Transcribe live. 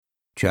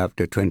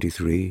Chapter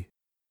 23.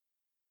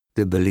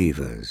 The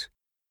Believers.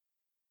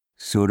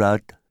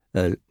 Surat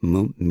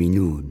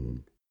al-Mu'minun.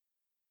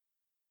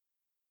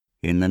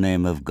 In the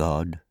name of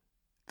God,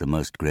 the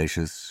most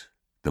gracious,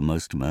 the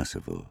most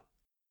merciful.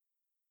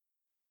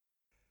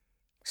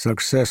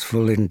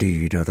 Successful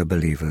indeed are the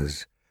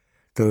believers,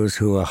 those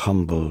who are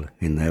humble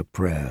in their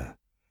prayer,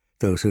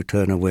 those who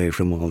turn away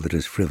from all that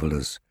is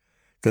frivolous,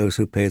 those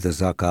who pay the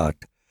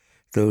zakat,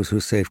 those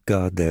who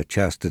safeguard their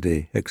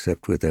chastity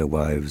except with their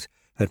wives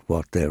at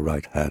what their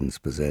right hands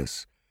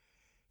possess,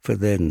 for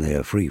then they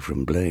are free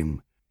from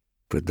blame.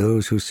 But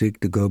those who seek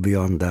to go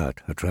beyond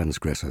that are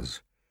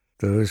transgressors,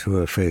 those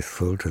who are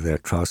faithful to their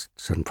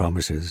trusts and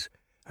promises,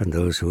 and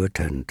those who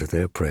attend to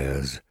their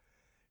prayers.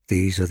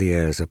 These are the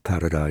heirs of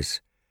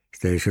paradise.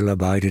 They shall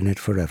abide in it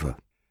forever.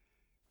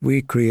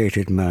 We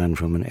created man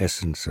from an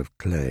essence of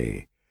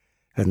clay,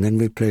 and then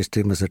we placed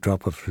him as a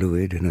drop of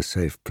fluid in a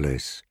safe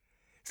place.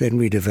 Then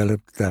we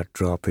developed that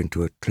drop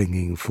into a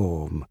clinging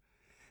form,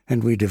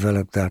 and we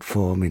developed that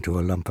form into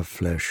a lump of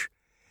flesh,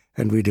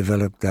 and we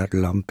developed that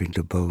lump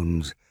into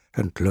bones,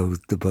 and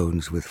clothed the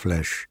bones with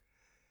flesh.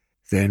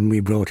 Then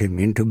we brought him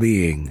into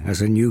being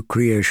as a new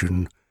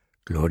creation.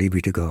 Glory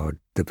be to God,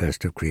 the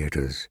best of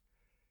creators.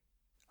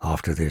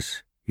 After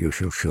this you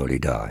shall surely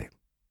die.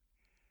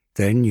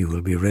 Then you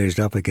will be raised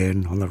up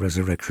again on the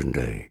resurrection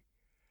day.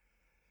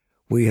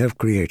 We have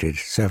created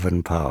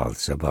 7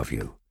 paths above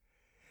you.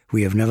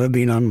 We have never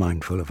been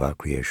unmindful of our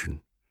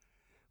creation.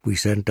 We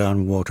sent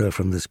down water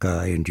from the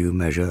sky in due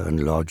measure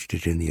and lodged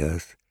it in the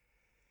earth.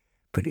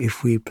 But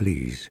if we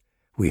please,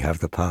 we have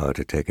the power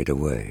to take it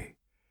away.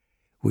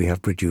 We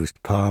have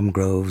produced palm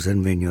groves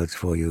and vineyards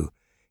for you,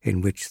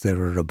 in which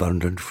there are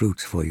abundant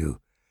fruits for you,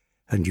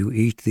 and you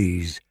eat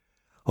these,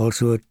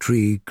 also a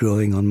tree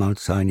growing on Mount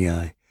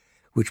Sinai,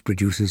 which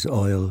produces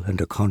oil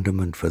and a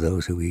condiment for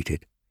those who eat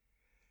it.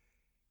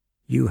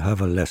 You have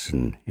a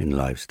lesson in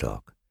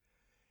livestock.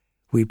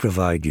 We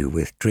provide you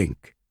with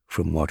drink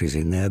from what is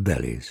in their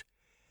bellies,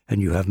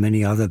 and you have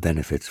many other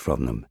benefits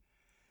from them.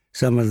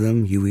 Some of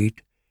them you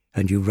eat,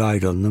 and you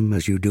ride on them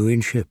as you do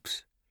in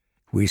ships.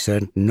 We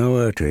sent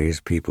Noah to his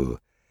people,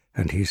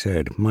 and he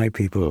said, My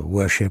people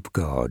worship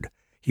God.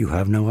 You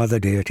have no other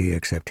deity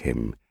except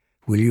him.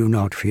 Will you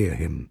not fear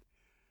him?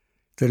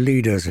 The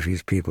leaders of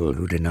his people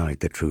who denied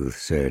the truth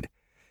said,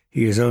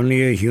 He is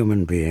only a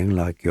human being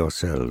like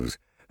yourselves,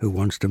 who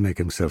wants to make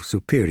himself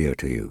superior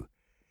to you.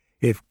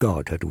 If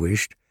God had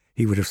wished,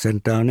 he would have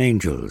sent down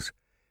angels.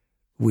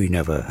 We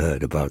never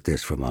heard about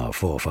this from our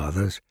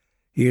forefathers.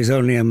 He is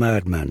only a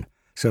madman,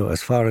 so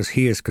as far as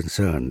he is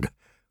concerned,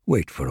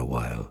 wait for a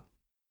while.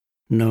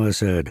 Noah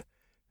said,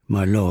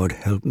 My Lord,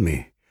 help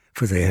me,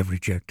 for they have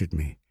rejected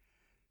me.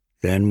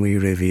 Then we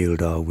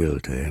revealed our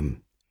will to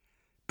him.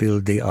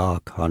 Build the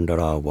ark under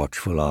our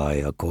watchful eye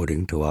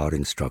according to our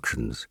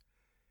instructions.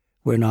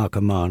 When our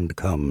command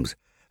comes,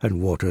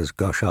 and waters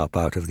gush up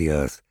out of the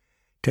earth,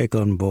 take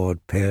on board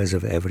pairs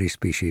of every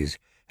species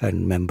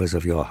and members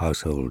of your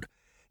household,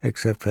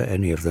 except for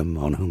any of them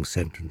on whom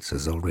sentence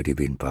has already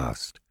been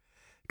passed.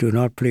 Do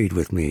not plead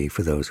with me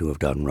for those who have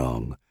done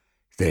wrong.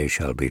 They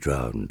shall be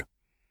drowned.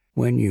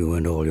 When you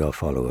and all your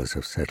followers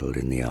have settled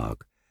in the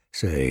ark,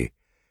 say,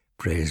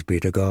 Praise be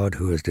to God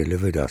who has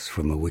delivered us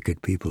from a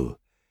wicked people.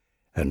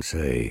 And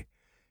say,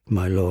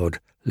 My Lord,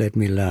 let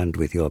me land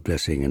with your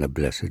blessing in a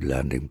blessed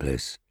landing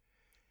place.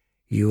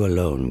 You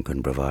alone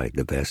can provide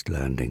the best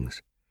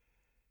landings.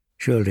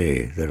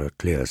 Surely there are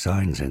clear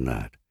signs in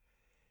that.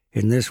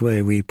 In this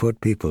way we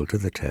put people to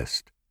the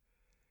test.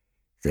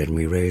 Then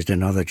we raised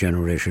another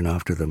generation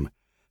after them,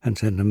 and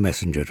sent a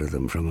messenger to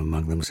them from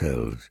among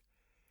themselves.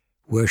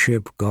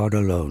 Worship God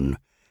alone.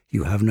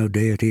 You have no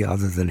deity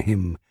other than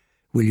him.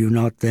 Will you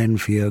not then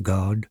fear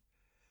God?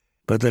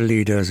 But the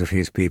leaders of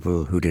his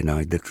people who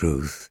denied the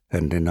truth,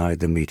 and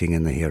denied the meeting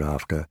in the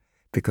hereafter,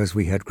 because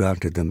we had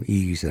granted them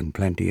ease and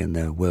plenty in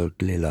their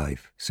worldly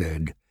life,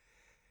 said,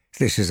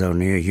 This is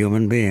only a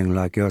human being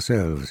like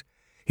yourselves.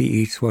 He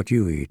eats what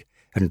you eat,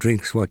 and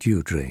drinks what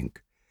you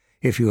drink.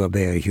 If you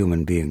obey a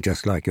human being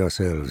just like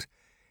yourselves,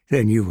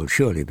 then you will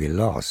surely be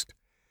lost.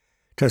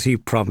 Does he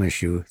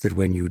promise you that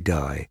when you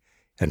die,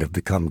 and have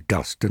become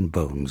dust and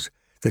bones,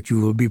 that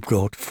you will be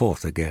brought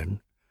forth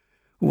again?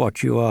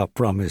 What you are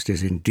promised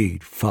is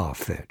indeed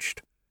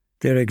far-fetched.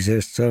 There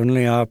exists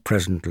only our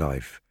present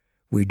life.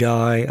 We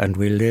die and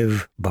we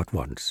live but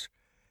once,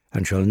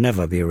 and shall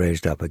never be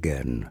raised up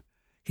again.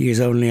 He is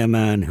only a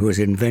man who has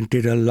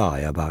invented a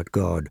lie about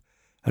God,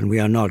 and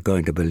we are not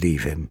going to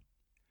believe him.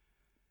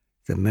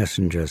 The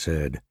messenger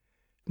said,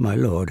 My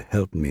Lord,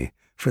 help me,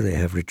 for they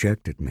have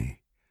rejected me.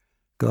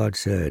 God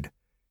said,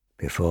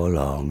 Before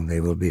long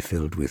they will be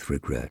filled with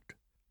regret.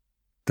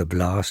 The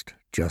blast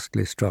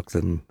justly struck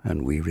them,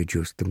 and we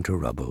reduced them to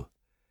rubble.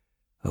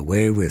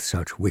 Away with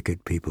such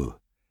wicked people.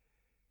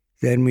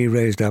 Then we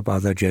raised up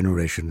other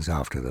generations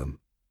after them.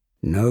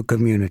 No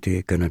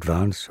community can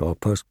advance or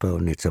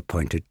postpone its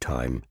appointed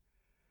time.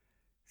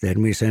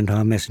 Then we sent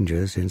our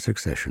messengers in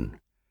succession.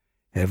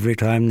 Every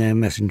time their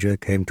messenger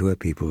came to a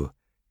people,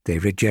 they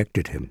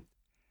rejected him.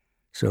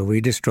 So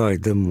we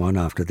destroyed them one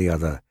after the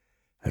other,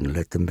 and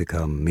let them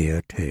become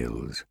mere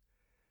tales.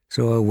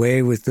 So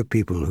away with the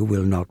people who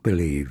will not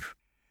believe.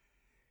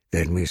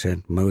 Then we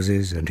sent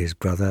Moses and his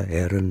brother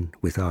Aaron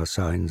with our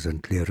signs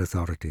and clear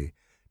authority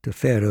to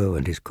Pharaoh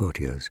and his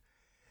courtiers.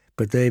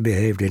 But they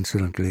behaved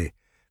insolently,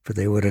 for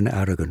they were an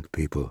arrogant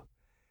people.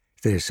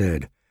 They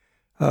said,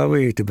 "Are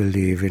we to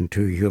believe in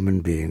two human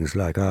beings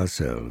like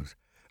ourselves,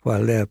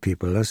 while their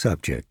people are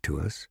subject to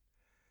us?"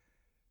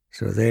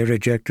 So they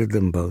rejected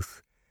them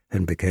both,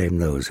 and became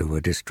those who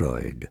were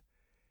destroyed.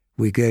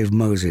 We gave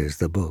Moses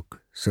the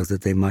book, so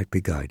that they might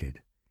be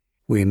guided.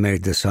 We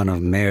made the son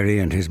of Mary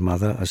and his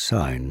mother a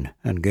sign,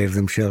 and gave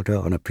them shelter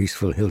on a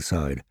peaceful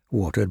hillside,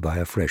 watered by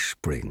a fresh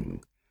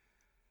spring.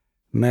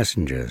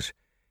 Messengers,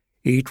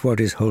 eat what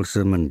is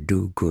wholesome and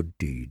do good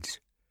deeds.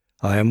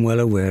 I am well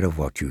aware of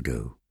what you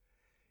do.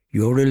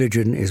 Your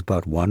religion is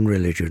but one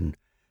religion,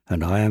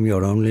 and I am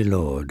your only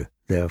Lord,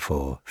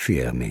 therefore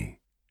fear me.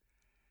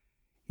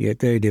 Yet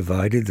they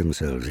divided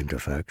themselves into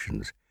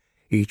factions,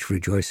 each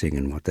rejoicing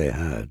in what they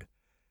had.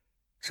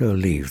 So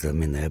leave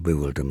them in their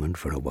bewilderment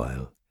for a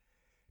while.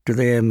 Do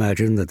they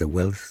imagine that the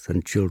wealth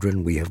and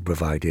children we have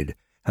provided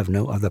have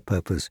no other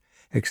purpose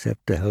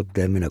except to help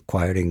them in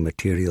acquiring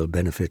material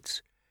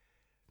benefits?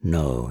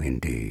 No,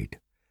 indeed.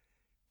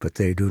 But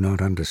they do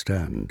not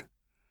understand.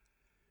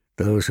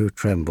 Those who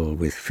tremble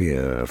with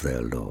fear of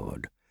their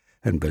Lord,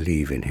 and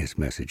believe in his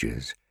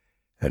messages,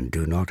 and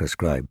do not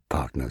ascribe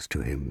partners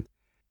to him,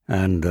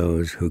 and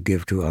those who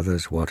give to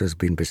others what has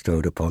been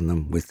bestowed upon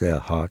them with their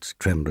hearts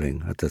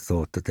trembling at the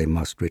thought that they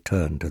must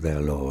return to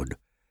their Lord.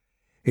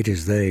 It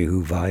is they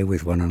who vie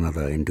with one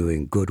another in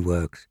doing good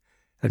works,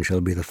 and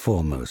shall be the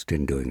foremost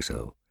in doing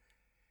so.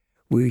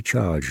 We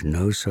charge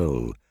no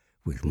soul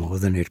with more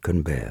than it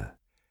can bear.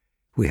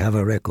 We have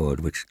a record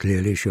which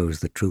clearly shows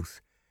the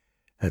truth,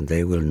 and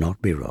they will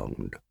not be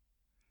wronged.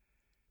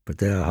 But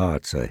their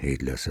hearts are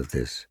heedless of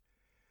this.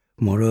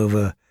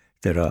 Moreover,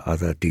 there are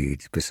other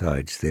deeds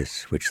besides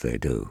this which they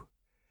do.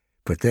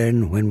 But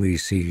then, when we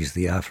seize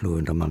the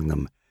affluent among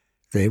them,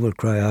 they will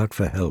cry out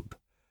for help.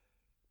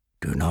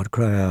 Do not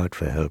cry out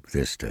for help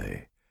this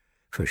day,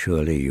 for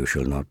surely you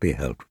shall not be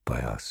helped by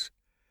us.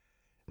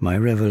 My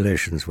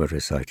revelations were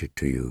recited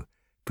to you,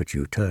 but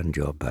you turned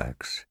your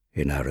backs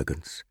in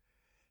arrogance,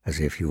 as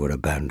if you were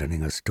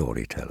abandoning a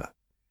storyteller.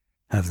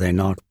 Have they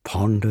not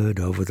pondered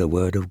over the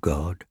word of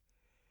God?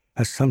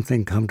 Has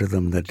something come to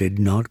them that did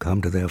not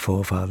come to their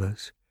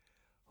forefathers?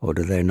 Or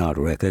do they not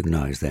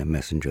recognize their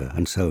messenger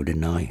and so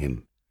deny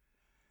him?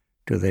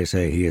 Do they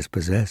say he is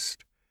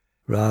possessed?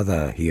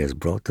 Rather, he has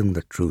brought them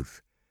the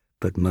truth,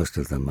 but most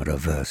of them are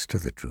averse to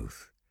the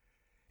truth.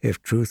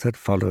 If truth had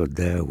followed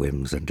their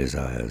whims and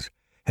desires,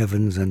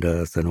 heavens and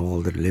earth and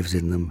all that lives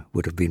in them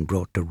would have been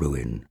brought to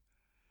ruin.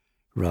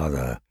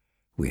 Rather,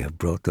 we have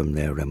brought them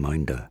their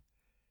reminder,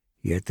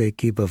 yet they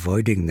keep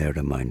avoiding their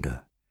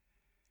reminder.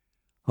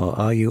 Or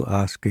are you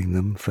asking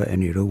them for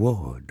any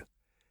reward?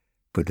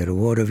 But the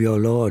reward of your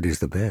Lord is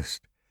the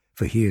best,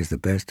 for he is the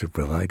best of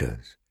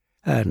providers,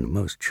 and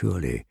most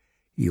surely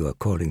you are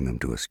calling them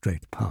to a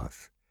straight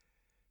path.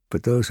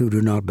 But those who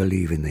do not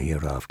believe in the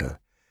hereafter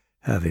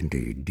have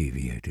indeed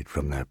deviated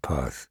from that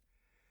path.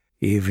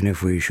 Even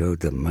if we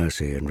showed them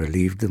mercy and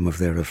relieved them of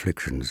their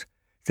afflictions,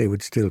 they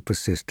would still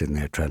persist in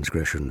their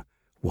transgression,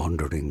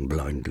 wandering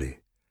blindly.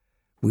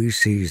 We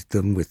seized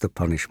them with the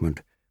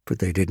punishment, but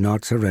they did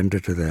not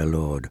surrender to their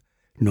Lord,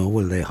 nor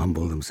will they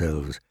humble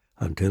themselves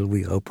until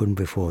we open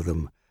before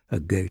them a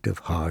gate of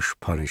harsh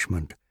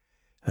punishment,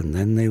 and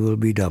then they will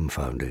be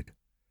dumbfounded.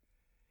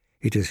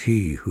 It is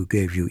he who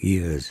gave you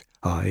ears,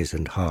 eyes,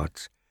 and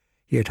hearts,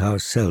 yet how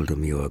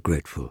seldom you are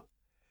grateful.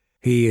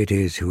 He it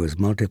is who has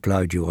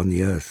multiplied you on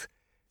the earth,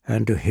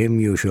 and to him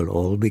you shall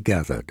all be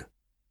gathered.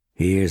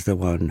 He is the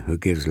one who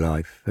gives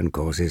life and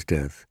causes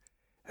death,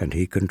 and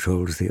he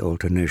controls the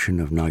alternation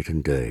of night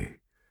and day.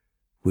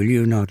 Will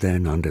you not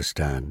then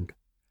understand?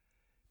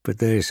 But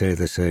they say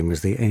the same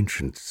as the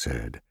ancients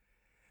said.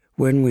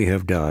 When we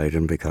have died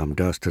and become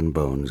dust and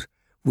bones,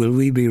 will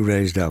we be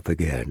raised up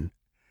again?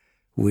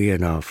 We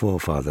and our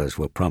forefathers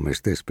were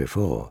promised this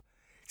before.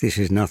 This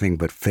is nothing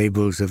but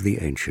fables of the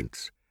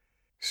ancients.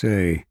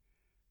 Say,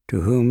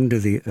 to whom do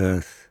the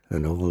earth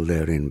and all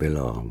therein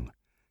belong?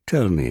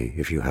 Tell me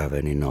if you have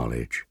any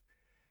knowledge.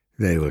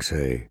 They will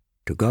say,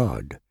 to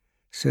God.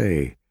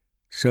 Say,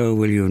 so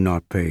will you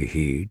not pay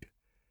heed?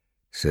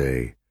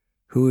 Say,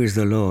 who is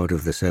the Lord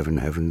of the 7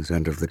 heavens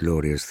and of the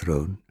glorious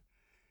throne?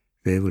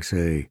 They will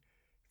say,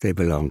 they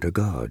belong to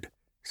God.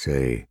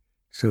 Say,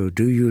 so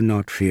do you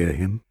not fear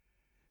him?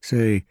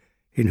 Say,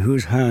 in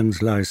whose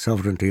hands lies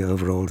sovereignty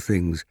over all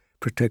things,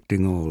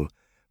 protecting all,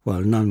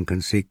 while none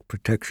can seek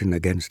protection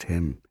against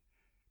him?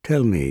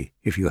 Tell me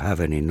if you have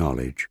any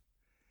knowledge.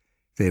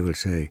 They will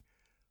say,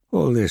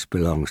 all this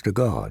belongs to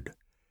God.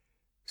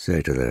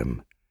 Say to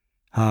them,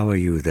 how are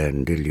you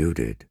then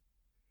deluded?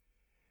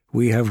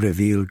 We have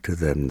revealed to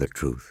them the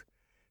truth,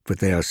 but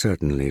they are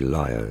certainly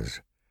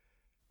liars.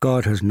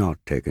 God has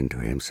not taken to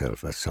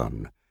himself a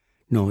son,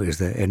 nor is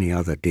there any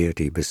other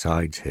deity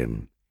besides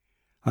him.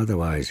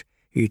 Otherwise,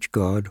 each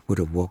god would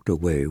have walked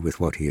away with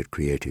what he had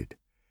created.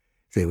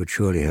 They would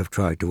surely have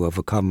tried to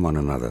overcome one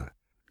another.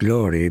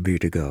 Glory be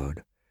to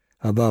God,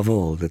 above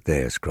all that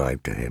they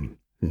ascribe to him,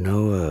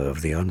 knower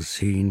of the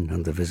unseen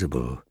and the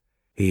visible.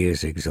 He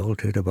is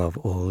exalted above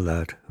all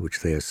that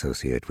which they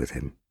associate with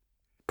him.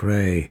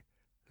 Pray,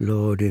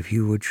 Lord, if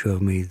you would show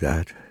me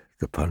that,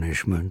 the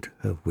punishment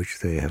of which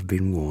they have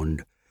been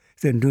warned,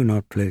 then do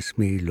not place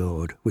me,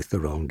 Lord, with the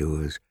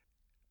wrongdoers.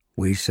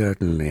 We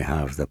certainly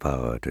have the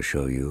power to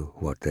show you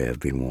what they have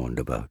been warned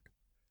about.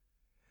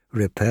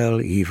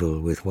 Repel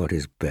evil with what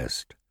is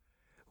best.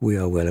 We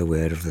are well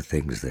aware of the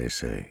things they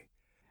say,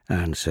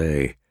 and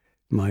say,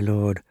 My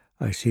Lord,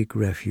 I seek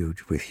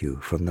refuge with you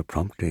from the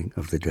prompting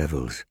of the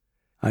devils.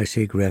 I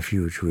seek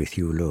refuge with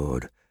you,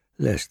 Lord,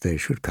 lest they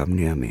should come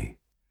near me.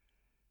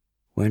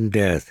 When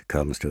death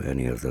comes to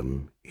any of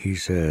them, he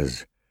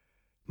says,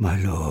 My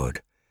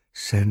Lord,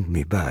 send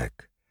me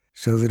back,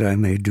 so that I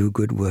may do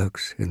good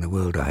works in the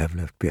world I have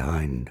left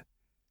behind.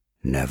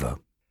 Never.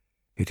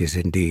 It is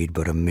indeed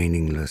but a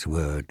meaningless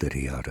word that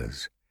he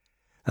utters.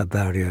 A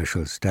barrier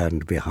shall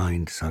stand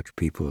behind such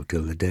people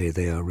till the day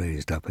they are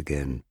raised up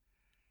again.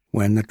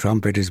 When the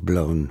trumpet is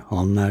blown,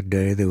 on that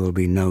day there will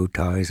be no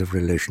ties of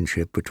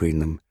relationship between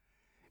them,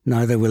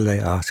 neither will they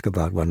ask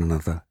about one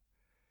another.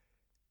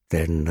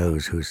 Then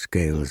those whose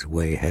scales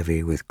weigh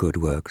heavy with good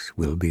works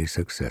will be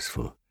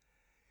successful,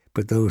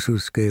 but those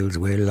whose scales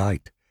weigh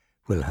light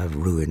will have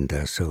ruined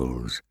their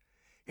souls.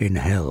 In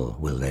hell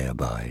will they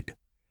abide.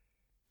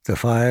 The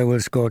fire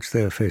will scorch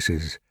their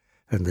faces,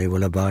 and they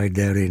will abide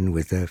therein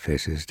with their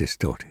faces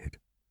distorted.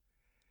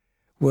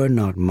 Were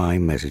not my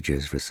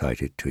messages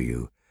recited to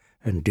you,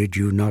 and did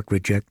you not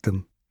reject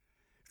them?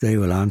 They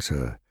will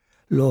answer,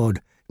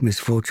 Lord,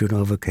 misfortune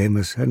overcame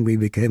us, and we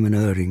became an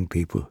erring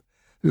people.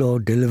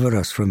 Lord, deliver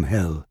us from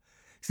hell.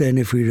 Then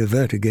if we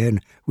revert again,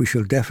 we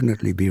shall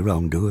definitely be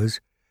wrongdoers.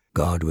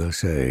 God will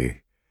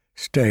say,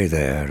 Stay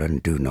there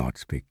and do not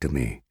speak to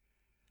me.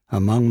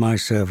 Among my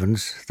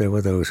servants there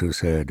were those who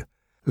said,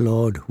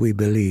 Lord, we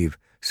believe,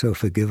 so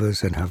forgive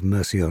us and have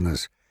mercy on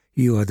us.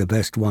 You are the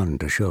best one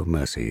to show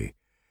mercy.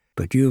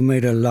 But you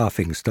made a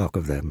laughing-stock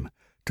of them,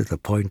 to the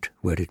point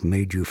where it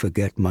made you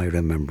forget my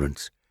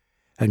remembrance,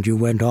 and you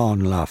went on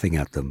laughing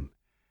at them.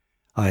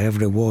 I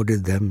have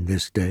rewarded them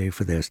this day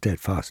for their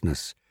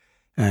steadfastness,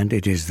 and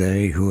it is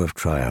they who have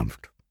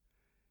triumphed.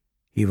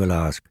 He will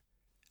ask,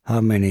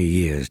 How many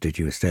years did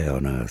you stay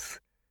on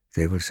earth?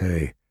 They will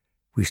say,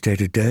 We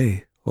stayed a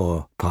day,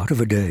 or part of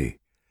a day.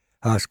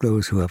 Ask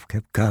those who have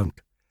kept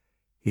count.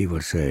 He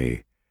will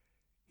say,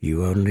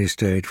 You only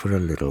stayed for a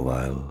little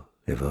while,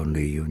 if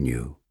only you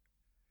knew.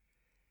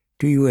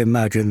 Do you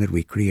imagine that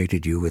we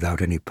created you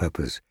without any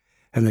purpose,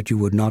 and that you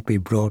would not be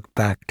brought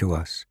back to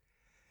us?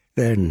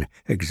 Then,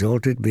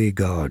 exalted be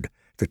God,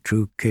 the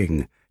true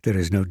King. There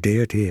is no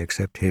deity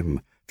except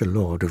him, the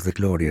Lord of the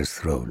glorious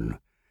throne.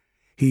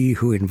 He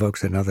who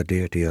invokes another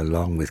deity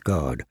along with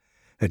God,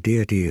 a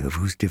deity of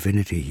whose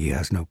divinity he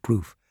has no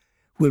proof,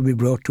 will be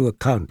brought to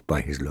account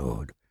by his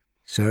Lord.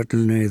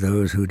 Certainly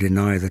those who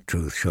deny the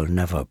truth shall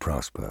never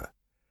prosper.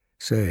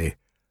 Say,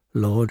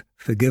 Lord,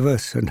 forgive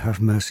us and have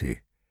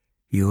mercy.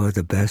 You are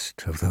the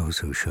best of those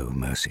who show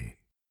mercy.